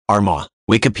Armagh,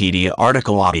 Wikipedia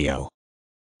article audio.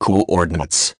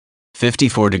 Coordinates: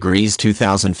 54 degrees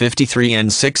 2053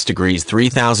 and 6 degrees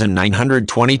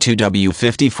 3922 W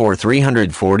 54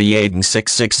 348 and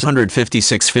 6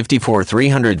 656 54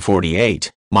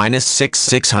 348, minus 6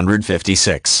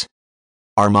 656.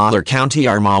 Armagh County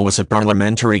Armagh was a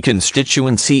parliamentary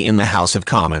constituency in the House of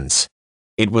Commons.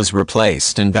 It was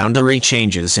replaced in boundary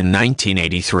changes in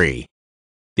 1983.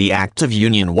 The Act of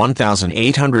Union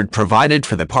 1800 provided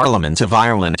for the Parliament of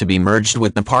Ireland to be merged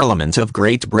with the Parliament of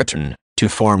Great Britain, to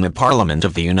form the Parliament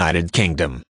of the United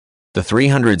Kingdom. The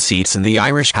 300 seats in the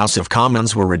Irish House of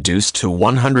Commons were reduced to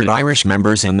 100 Irish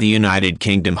members in the United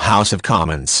Kingdom House of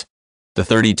Commons. The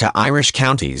 32 Irish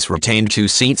counties retained 2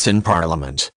 seats in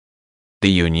Parliament.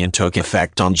 The union took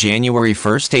effect on January 1,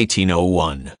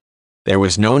 1801. There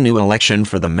was no new election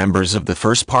for the members of the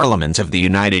first Parliament of the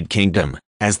United Kingdom,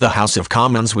 as the House of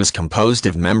Commons was composed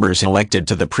of members elected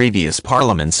to the previous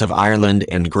Parliaments of Ireland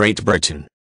and Great Britain.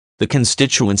 The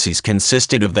constituencies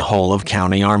consisted of the whole of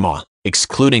County Armagh,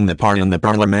 excluding the part in the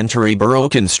parliamentary borough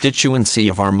constituency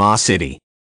of Armagh City.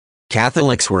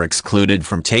 Catholics were excluded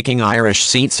from taking Irish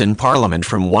seats in Parliament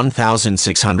from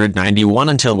 1691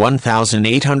 until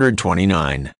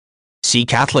 1829. See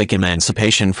Catholic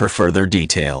emancipation for further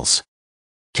details.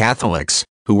 Catholics,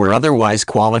 who were otherwise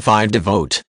qualified to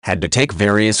vote, had to take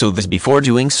various oaths before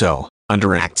doing so,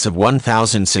 under Acts of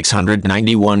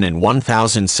 1691 and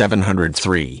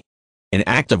 1703. An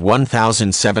Act of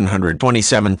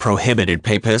 1727 prohibited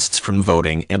papists from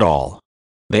voting at all.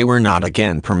 They were not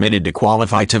again permitted to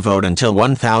qualify to vote until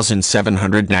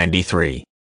 1793.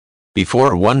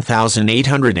 Before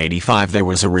 1885 there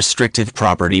was a restrictive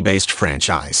property-based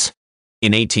franchise.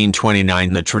 In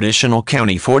 1829 the traditional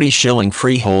county 40-shilling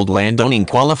freehold landowning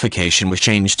qualification was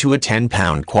changed to a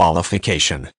 £10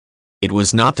 qualification. It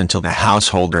was not until the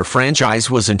householder franchise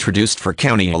was introduced for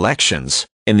county elections,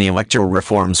 in the electoral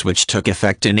reforms which took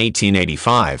effect in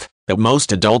 1885, that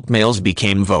most adult males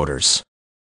became voters.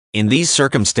 In these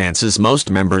circumstances most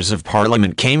members of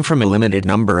Parliament came from a limited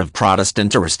number of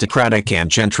Protestant aristocratic and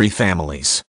gentry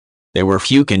families. There were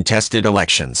few contested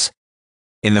elections.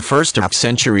 In the first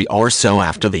half-century or so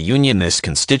after the Union this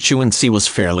constituency was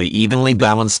fairly evenly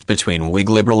balanced between Whig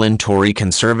Liberal and Tory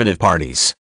Conservative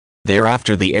parties.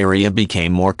 Thereafter the area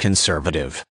became more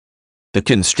conservative. The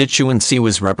constituency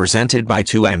was represented by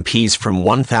 2 MPs from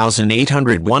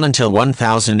 1801 until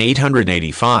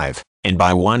 1885, and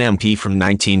by 1 MP from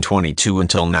 1922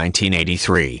 until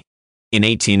 1983. In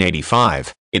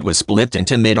 1885, it was split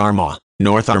into Mid Armagh,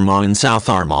 North Armagh and South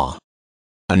Armagh.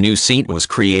 A new seat was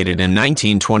created in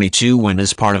 1922 when,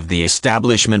 as part of the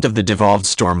establishment of the devolved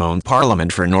Stormont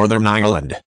Parliament for Northern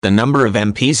Ireland, the number of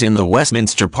MPs in the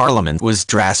Westminster Parliament was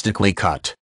drastically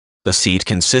cut. The seat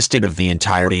consisted of the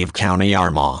entirety of County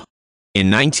Armagh.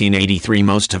 In 1983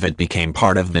 most of it became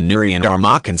part of the Newry and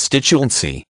Armagh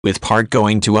constituency, with part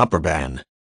going to Armagh.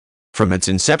 From its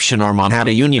inception Armagh had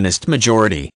a unionist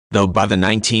majority, though by the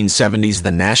 1970s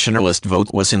the nationalist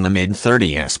vote was in the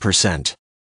mid-30%.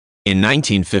 In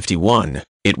 1951,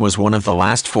 it was one of the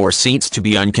last 4 seats to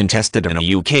be uncontested in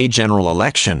a UK general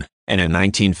election, and in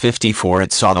 1954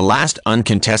 it saw the last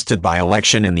uncontested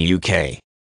by-election in the UK.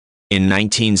 In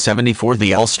 1974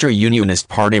 the Ulster Unionist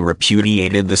Party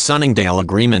repudiated the Sunningdale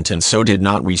Agreement and so did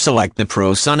not reselect the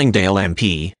pro-Sunningdale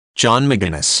MP, John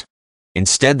McGuinness.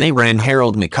 Instead they ran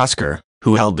Harold McCusker,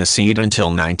 who held the seat until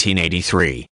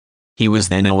 1983. He was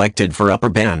then elected for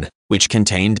Armagh, which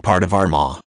contained part of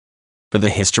Armagh. For the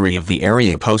history of the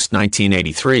area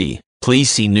post-1983, please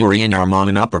see Newry and Armagh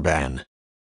and Armagh.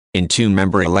 In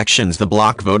 2-member elections the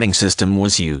block voting system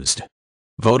was used.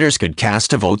 Voters could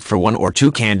cast a vote for 1 or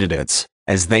 2 candidates,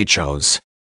 as they chose.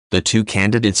 The 2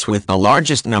 candidates with the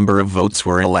largest number of votes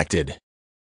were elected.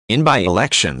 In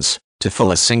by-elections, to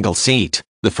fill a single seat,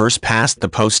 the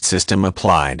first-past-the-post system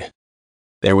applied.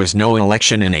 There was no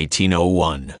election in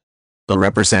 1801. The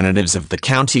representatives of the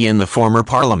county in the former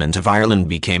Parliament of Ireland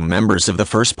became members of the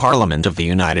first Parliament of the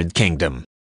United Kingdom.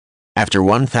 After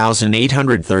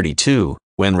 1832,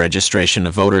 when registration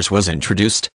of voters was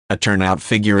introduced, a turnout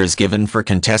figure is given for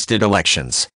contested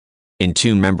elections. In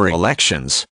 2-member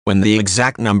elections, when the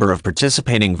exact number of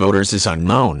participating voters is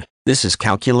unknown, this is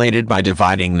calculated by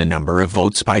dividing the number of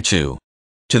votes by 2.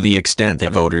 To the extent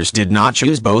that voters did not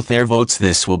choose both their votes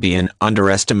this will be an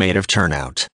underestimate of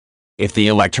turnout. If the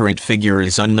electorate figure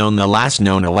is unknown the last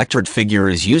known electorate figure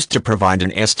is used to provide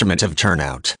an estimate of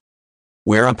turnout.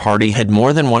 Where a party had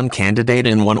more than one candidate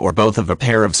in one or both of a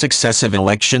pair of successive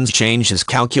elections change is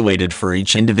calculated for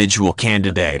each individual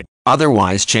candidate,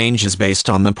 otherwise change is based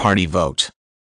on the party vote.